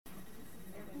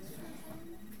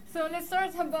So let's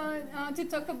start about to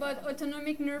talk about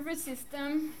autonomic nervous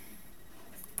system.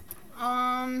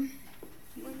 What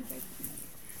is it?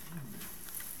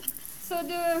 So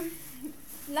the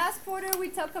last quarter we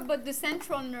talked about the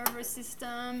central nervous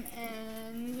system,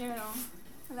 and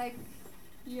like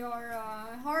your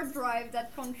hard drive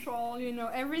that control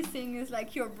everything is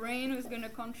like your brain who's going to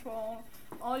control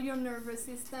all your nervous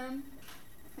system.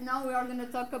 And now we are going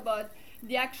to talk about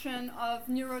the action of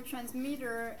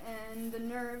neurotransmitter and the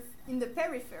nerve in the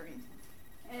periphery.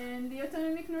 And the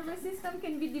autonomic nervous system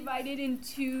can be divided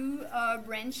into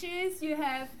branches. You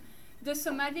have the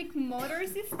somatic motor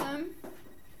system,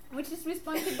 which is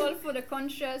responsible for the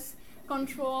conscious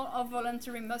control of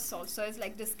voluntary muscles. So it's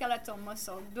like the skeletal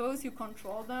muscle. Those, you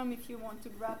control them. If you want to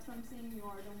grab something, you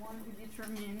are the one who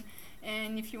determine.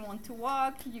 And if you want to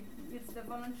walk, it's the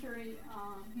voluntary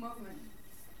movement.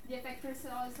 The effector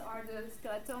cells are the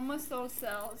skeletal muscle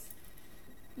cells.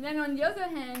 Then on the other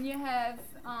hand, you have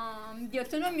the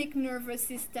autonomic nervous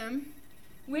system,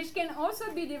 which can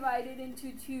also be divided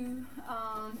into two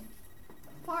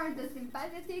parts, the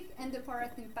sympathetic and the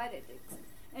parasympathetic.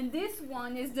 And this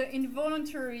one is the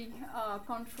involuntary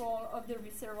control of the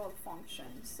visceral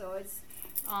function. So it's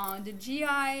the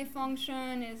GI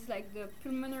function is like the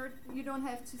pulmonary. You don't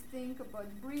have to think about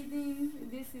breathing.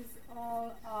 This is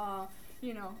all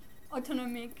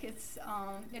autonomic. It's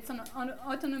an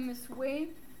autonomous way,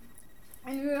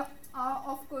 and we are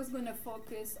of course going to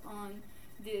focus on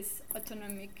this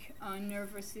autonomic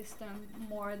nervous system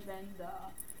more than the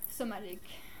somatic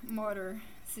motor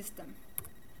system.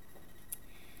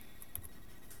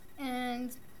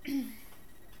 And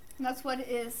that's what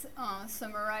is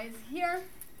summarized here.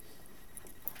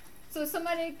 So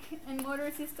somatic and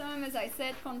motor system, as I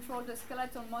said, control the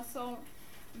skeletal muscle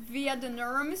via the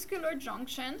neuromuscular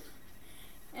junction.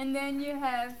 And then you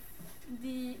have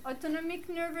the autonomic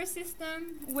nervous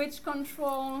system, which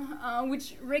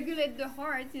which regulate the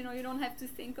heart. You don't have to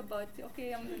think about,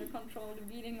 okay, I'm going to control the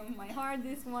beating of my heart.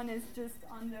 This one is just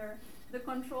under the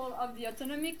control of the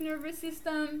autonomic nervous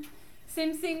system.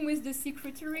 Same thing with the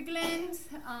secretory glands,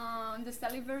 the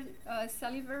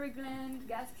salivary gland,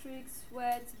 gastric,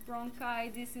 sweat,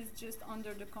 bronchi. This is just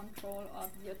under the control of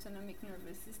the autonomic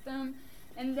nervous system.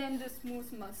 And then the smooth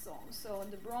muscle, so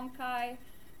the bronchi,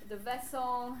 the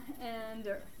vessel, and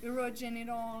the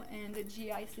urogenital and the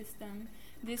GI system.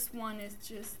 This one is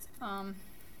just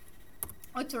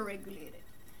auto-regulated.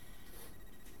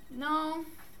 Now,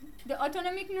 the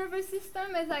autonomic nervous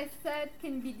system, as I said,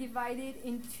 can be divided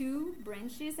in two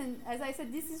branches. And as I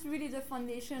said, this is really the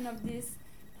foundation of this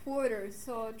quarter.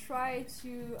 So try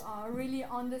to really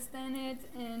understand it.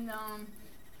 And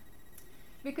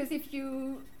because if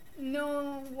you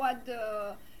know what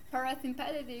the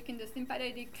parasympathetic and the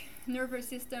sympathetic nervous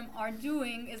system are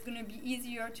doing, it's going to be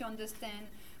easier to understand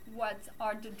what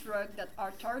are the drugs that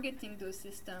are targeting those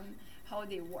systems, how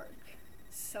they work.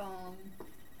 So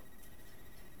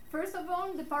first of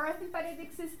all, the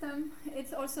parasympathetic system,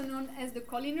 it's also known as the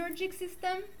cholinergic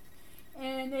system,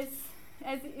 and it's,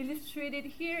 as illustrated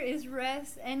here, is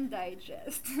rest and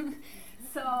digest.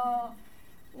 So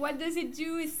what does it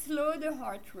do is slow the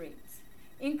heart rate,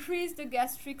 increase the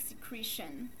gastric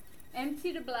secretion,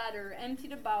 empty the bladder, empty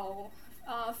the bowel,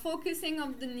 focusing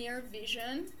on the near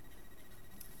vision.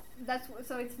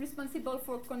 So it's responsible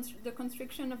for the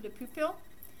constriction of the pupil,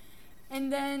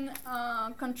 and then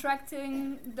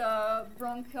contracting the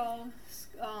bronchial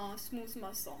smooth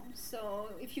muscle. So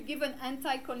if you give an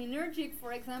anticholinergic,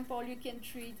 for example, you can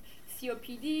treat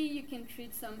COPD, you can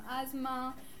treat some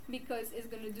asthma, because it's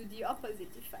going to do the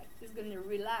opposite effect. It's going to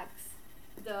relax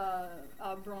the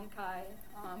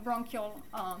bronchial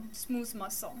smooth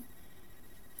muscle.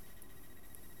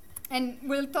 And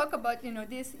we'll talk about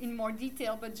this in more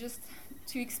detail, but just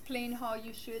to explain how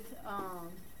you should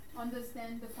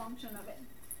understand the function of it.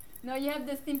 Now you have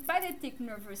the sympathetic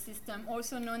nervous system,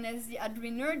 also known as the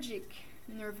adrenergic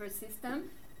nervous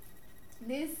system.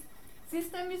 This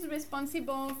system is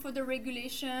responsible for the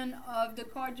regulation of the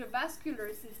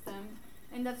cardiovascular system,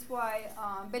 and that's why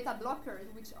beta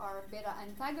blockers, which are beta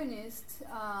antagonists,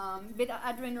 beta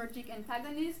adrenergic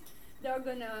antagonists, they're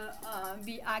going to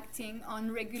be acting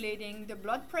on regulating the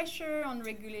blood pressure, on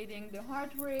regulating the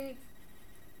heart rate.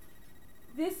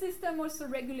 This system also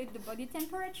regulates the body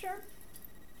temperature,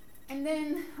 and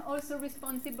then also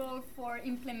responsible for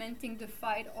implementing the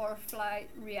fight or flight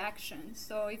reaction.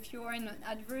 So if you are in an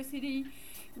adversity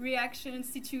reaction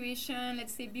situation,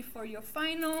 let's say before your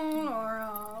final, or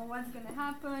what's going to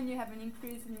happen, you have an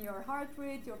increase in your heart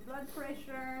rate, your blood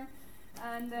pressure,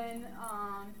 and then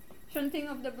shunting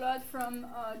of the blood from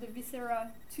the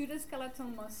viscera to the skeletal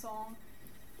muscle.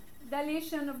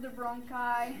 dilation of the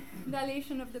bronchi,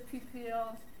 dilation of the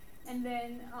pupils, and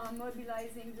then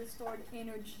mobilizing the stored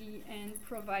energy and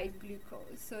provide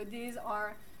glucose. So these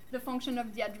are the function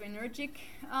of the adrenergic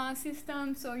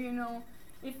system. So you know,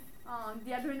 if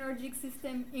the adrenergic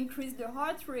system increase the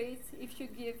heart rate, if you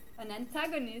give an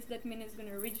antagonist, that means it's going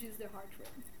to reduce the heart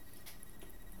rate.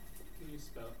 Can you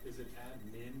spell, is it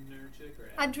adrenergic or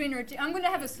adrenergic? I'm going to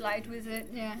have a slide with it.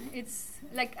 Yeah, it's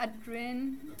like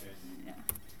adren. Okay. Yeah,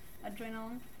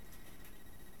 adrenal.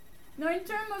 Now, in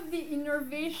terms of the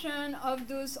innervation of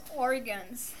those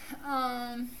organs,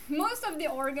 most of the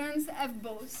organs have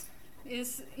both.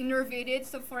 Is innervated.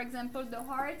 So, for example, the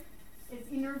heart is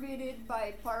innervated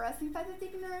by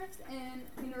parasympathetic nerves and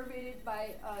innervated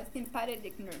by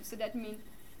sympathetic nerves. So that means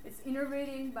it's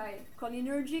innervating by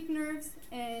cholinergic nerves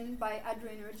and by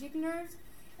adrenergic nerves.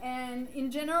 And in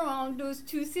general, those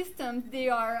two systems, they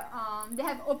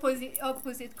have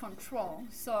opposite control.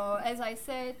 So as I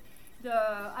said,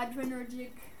 the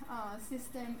adrenergic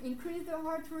system increases the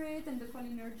heart rate, and the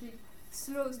cholinergic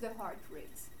slows the heart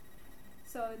rate.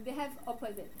 So they have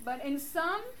opposite. But in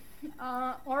some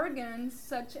organs,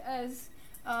 such as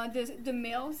the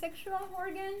male sexual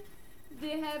organ,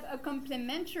 they have a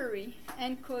complementary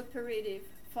and cooperative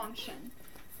function.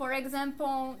 For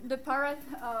example, the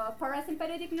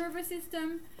parasympathetic nervous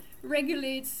system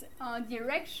regulates the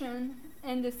erection,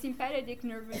 and the sympathetic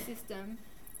nervous system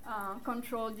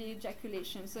control the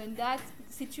ejaculation. So in that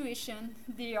situation,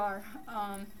 they are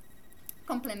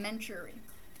complementary.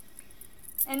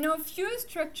 And now few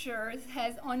structures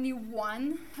has only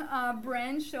one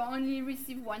branch, so only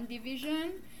receive one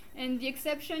division, and the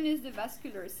exception is the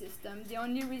vascular system. They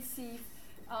only receive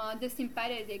the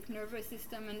sympathetic nervous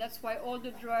system, and that's why all the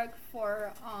drugs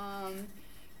for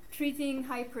treating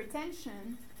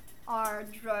hypertension are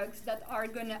drugs that are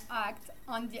going to act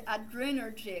on the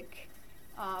adrenergic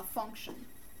function.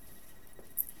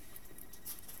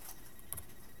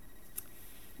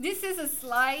 This is a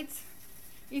slide.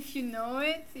 If you know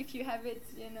it, if you have it,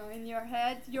 in your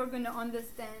head, you're going to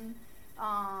understand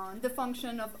the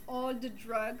function of all the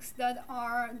drugs that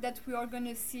we are going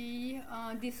to see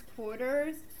this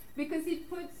quarters, because it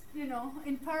puts,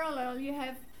 in parallel, you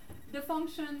have the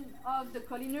function of the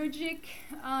cholinergic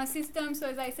system. So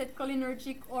as I said,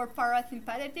 cholinergic or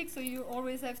parasympathetic. So you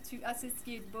always have to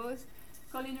associate both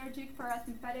cholinergic,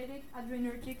 parasympathetic,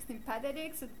 adrenergic,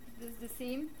 sympathetic. So it's the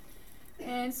same.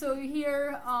 And so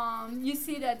here you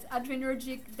see that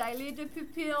adrenergic dilate the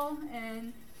pupil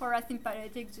and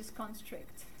parasympathetic just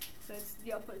constrict. So it's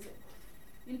the opposite.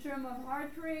 In terms of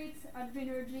heart rate,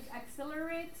 adrenergic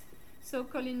accelerate, so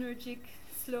cholinergic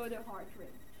slow the heart rate.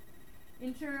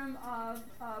 In terms of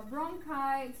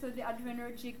bronchi, so the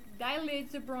adrenergic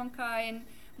dilates the bronchi, and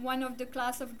one of the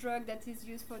class of drug that is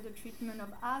used for the treatment of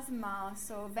asthma,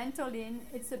 so Ventolin,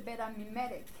 it's a beta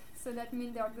mimetic. So that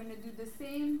means they are going to do the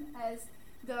same as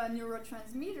the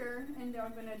neurotransmitter, and they are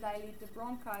going to dilate the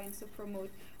bronchi and so promote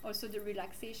also the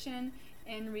relaxation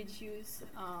and reduce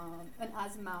an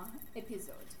asthma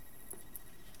episode.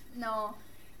 Now,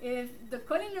 if the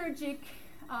cholinergic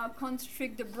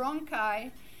constrict the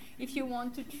bronchi, if you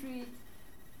want to treat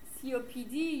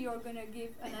COPD, you're going to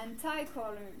give an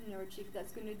anticholinergic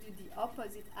that's going to do the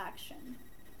opposite action.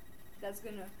 That's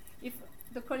going to, if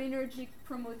the cholinergic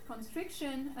promote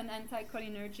constriction, an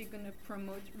anticholinergic going to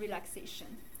promote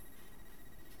relaxation.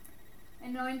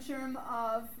 And now in terms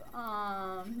of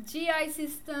GI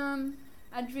system,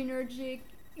 adrenergic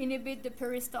inhibit the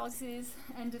peristalsis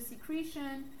and the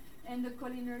secretion, and the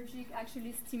cholinergic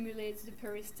actually stimulates the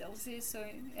peristalsis. So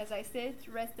as I said,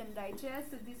 rest and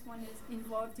digest. So this one is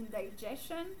involved in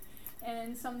digestion,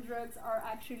 and some drugs are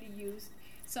actually used.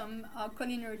 Some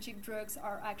cholinergic drugs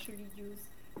are actually used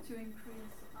to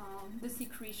increase the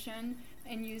secretion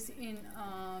and use in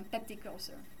peptic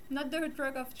ulcer. Not the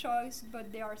drug of choice,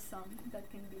 but there are some that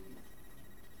can be used.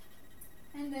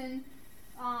 And then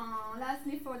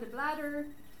lastly, for the bladder,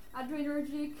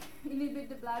 adrenergic inhibit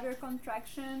the bladder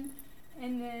contraction,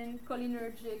 and then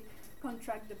cholinergic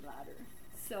contract the bladder.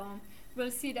 So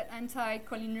we'll see that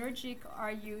anticholinergic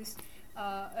are used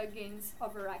against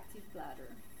overactive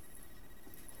bladder.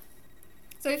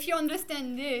 So if you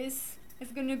understand this,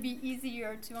 it's going to be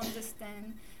easier to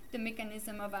understand the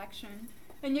mechanism of action.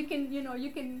 And you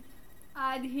can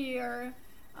add here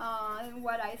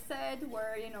what I said,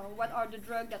 where, what are the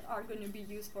drugs that are going to be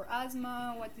used for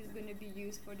asthma, what is going to be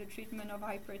used for the treatment of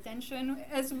hypertension.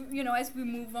 As we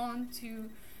move on to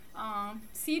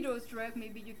see those drugs,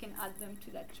 maybe you can add them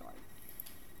to that chart.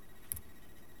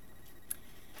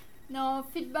 Now,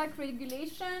 feedback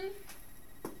regulation.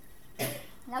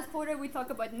 Last quarter we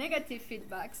talked about negative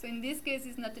feedback. So in this case,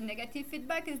 it's not a negative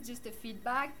feedback, it's just a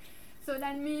feedback. So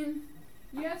that means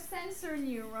you have sensor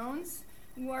neurons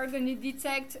who are going to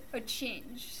detect a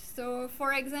change. So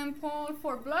for example,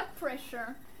 for blood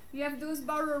pressure, you have those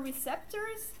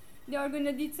baroreceptors. They are going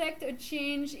to detect a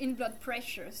change in blood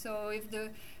pressure. So if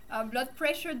the blood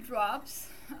pressure drops,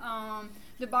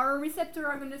 the baroreceptor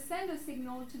are going to send a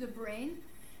signal to the brain,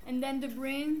 and then the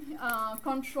brain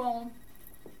control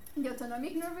the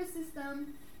autonomic nervous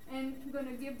system and going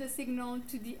to give the signal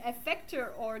to the effector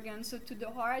organ, so to the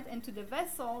heart and to the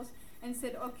vessels, and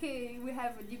said, okay, we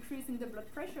have a decrease in the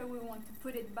blood pressure, we want to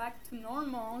put it back to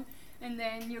normal, and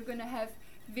then you're going to have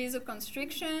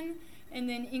vasoconstriction and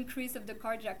then increase of the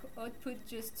cardiac output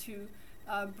just to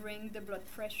bring the blood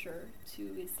pressure to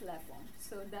its level.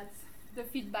 So that's the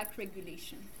feedback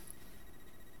regulation.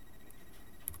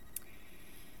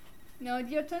 Now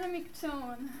the autonomic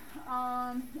tone,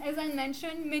 as I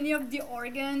mentioned, many of the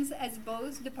organs has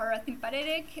both the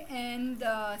parasympathetic and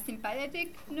the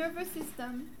sympathetic nervous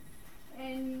system.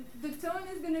 And the tone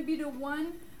is going to be the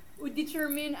one who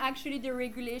determine actually the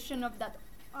regulation of that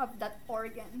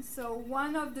organ. So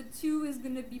one of the two is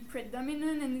going to be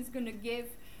predominant and is going to give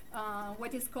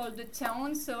what is called the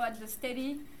tone. So at the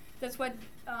steady, that's what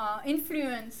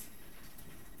influence,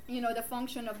 the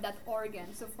function of that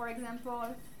organ. So for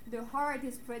example, the heart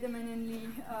is predominantly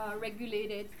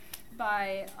regulated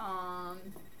by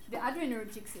the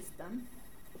adrenergic system.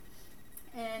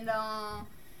 And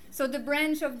so the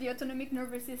branch of the autonomic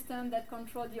nervous system that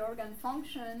controls the organ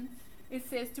function, it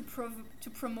says to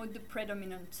promote the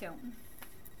predominant tone.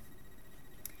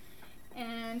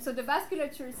 And so the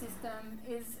vasculature system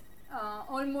is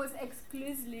almost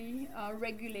exclusively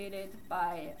regulated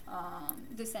by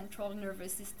the central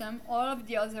nervous system. All of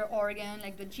the other organs,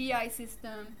 like the GI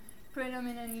system,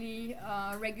 predominantly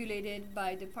regulated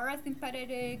by the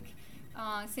parasympathetic.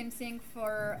 Same thing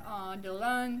for the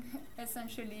lung,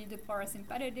 essentially the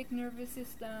parasympathetic nervous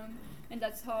system, and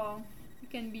that's how it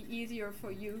can be easier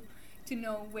for you to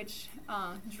know which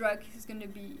drug is going to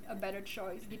be a better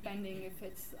choice, depending if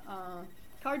it's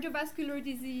cardiovascular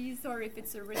disease or if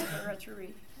it's a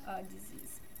respiratory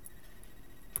disease.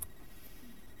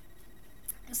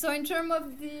 So in terms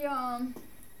of the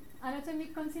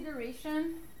anatomic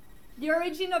consideration, the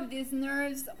origin of these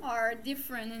nerves are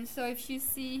different, and so if you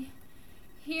see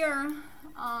here,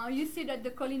 you see that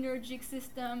the cholinergic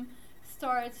system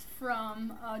starts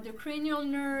from the cranial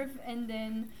nerve, and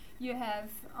then you have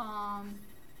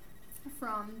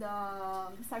from the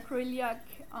sacroiliac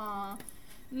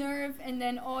nerve, and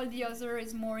then all the other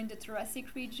is more in the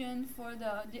thoracic region for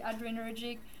the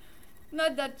adrenergic.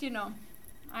 Not that,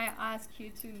 I ask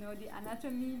you to know the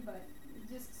anatomy, but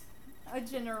just a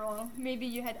general, maybe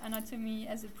you had anatomy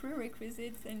as a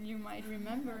prerequisite and you might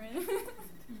remember it.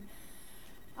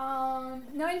 Now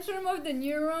in terms of the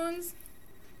neurons,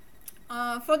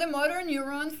 for the motor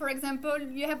neuron, for example,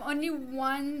 you have only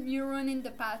one neuron in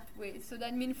the pathway. So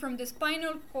that means from the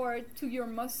spinal cord to your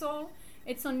muscle,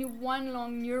 it's only one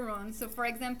long neuron. So for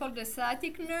example, the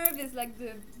sciatic nerve is like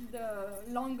the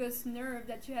longest nerve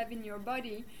that you have in your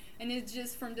body, and it's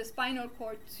just from the spinal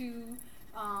cord to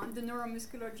the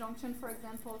neuromuscular junction, for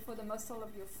example, for the muscle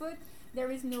of your foot. There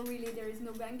is no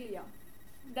ganglia.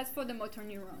 That's for the motor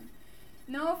neuron.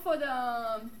 Now for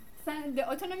the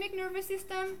autonomic nervous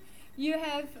system, you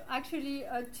have actually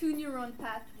two neuron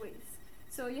pathways.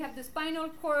 So you have the spinal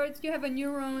cord, you have a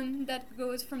neuron that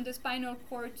goes from the spinal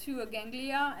cord to a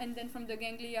ganglia, and then from the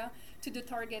ganglia to the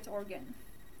target organ.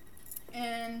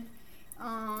 And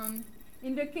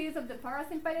in the case of the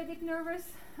parasympathetic nervous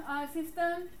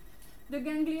system, the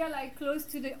ganglia lie close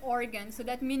to the organ. So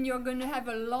that means you're going to have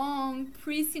a long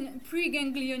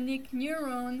preganglionic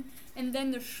neuron and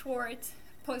then the short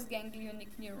postganglionic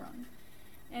neuron.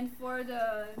 And for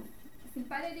the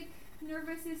sympathetic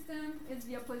nervous system, it's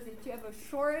the opposite. You have a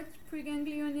short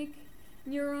preganglionic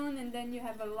neuron and then you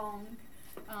have a long,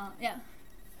 yeah.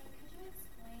 So could you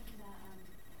explain the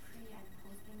pre and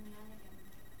postganglionic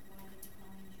and why the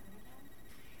technology short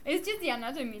again? It's just the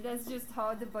anatomy. That's just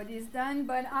how the body is done.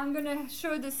 But I'm going to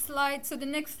show the slide. So the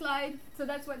next slide. So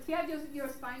that's what you have your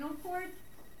spinal cord.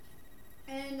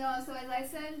 And so as I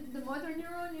said, the motor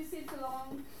neuron, you see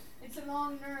it's a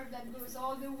long nerve that goes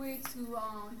all the way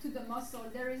to the muscle.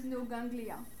 There is no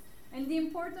ganglia. And the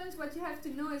importance, what you have to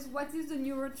know is what is the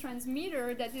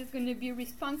neurotransmitter that is going to be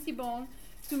responsible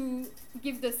to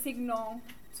give the signal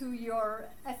to your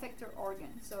effector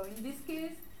organ. So in this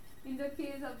case, in the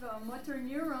case of a motor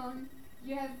neuron,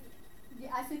 you have the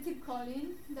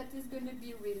acetylcholine that is going to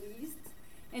be released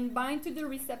and bind to the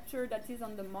receptor that is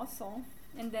on the muscle.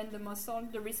 and then the muscle,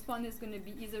 the response is going to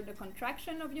be either the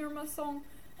contraction of your muscle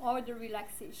or the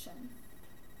relaxation.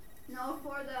 Now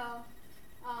for the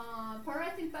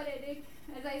parasympathetic,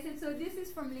 as I said, so this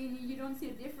is from Lainey, you don't see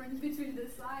a difference between the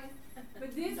size,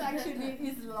 but this actually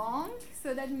is long,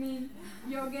 so that means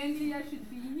your ganglia should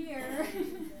be here,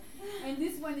 and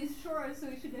this one is short, so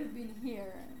it should have been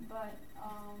here. But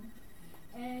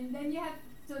and then you have,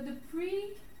 so the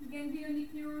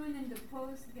pre-ganglionic neuron and the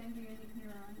post-ganglionic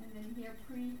neuron, and then here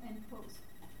pre and post.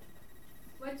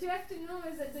 What you have to know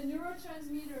is that the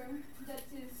neurotransmitter that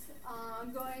is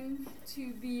going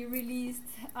to be released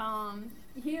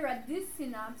here at this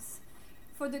synapse,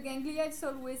 for the ganglia it's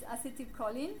always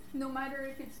acetylcholine, no matter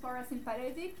if it's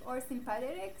parasympathetic or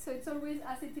sympathetic, so it's always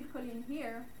acetylcholine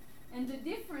here. And the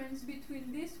difference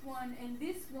between this one and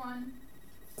this one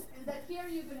is that here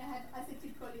you're going to have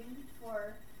acetylcholine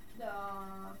for the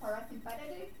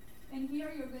parasympathetic, and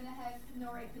here you're going to have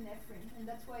norepinephrine, and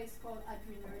that's why it's called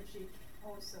adrenergic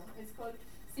also. It's called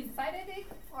sympathetic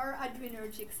or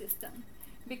adrenergic system,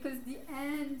 because the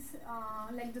ends,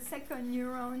 like the second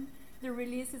neuron, the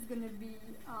release is going to be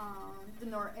the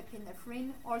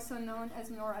norepinephrine, also known as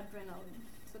noradrenaline.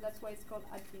 So that's why it's called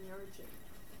adrenergic.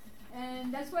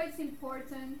 And that's why it's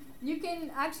important. You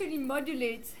can actually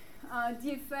modulate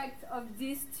the effect of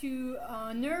these two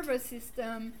nervous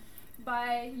systems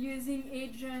by using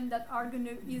agents that are going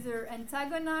to either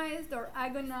antagonize or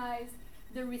agonize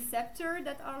the receptor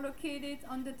that are located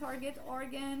on the target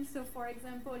organ. So for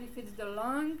example, if it's the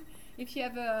lung, if you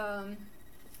have an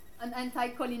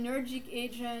anticholinergic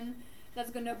agent that's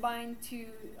going to bind to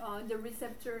the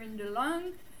receptor in the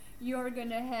lung, you're going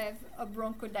to have a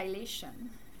bronchodilation.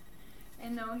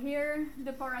 And now here,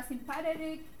 the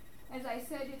parasympathetic, as I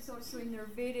said, it's also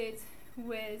innervated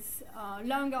with,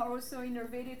 lung are also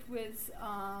innervated with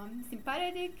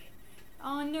sympathetic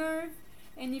nerve.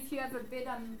 And if you have a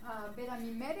beta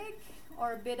mimetic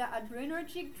or beta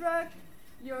adrenergic drug,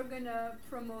 you're going to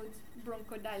promote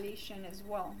bronchodilation as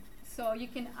well. So you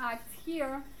can act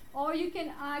here, or you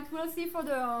can act, we'll see for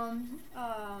the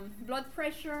blood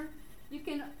pressure, you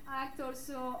can act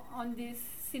also on this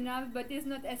synapse, but it's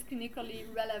not as clinically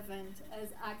relevant as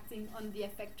acting on the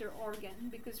effector organ,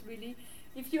 because really,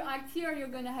 if you act here, you're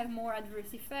going to have more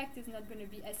adverse effect. It's not going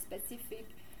to be as specific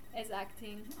as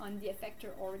acting on the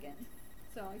effector organ.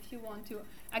 So if you want to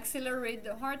accelerate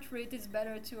the heart rate, it's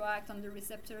better to act on the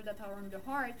receptors that are on the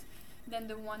heart than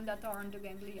the one that are on the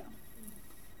ganglia.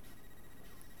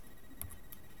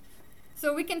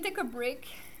 So we can take a break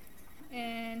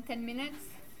in 10 minutes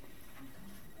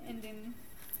and then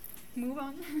move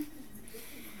on.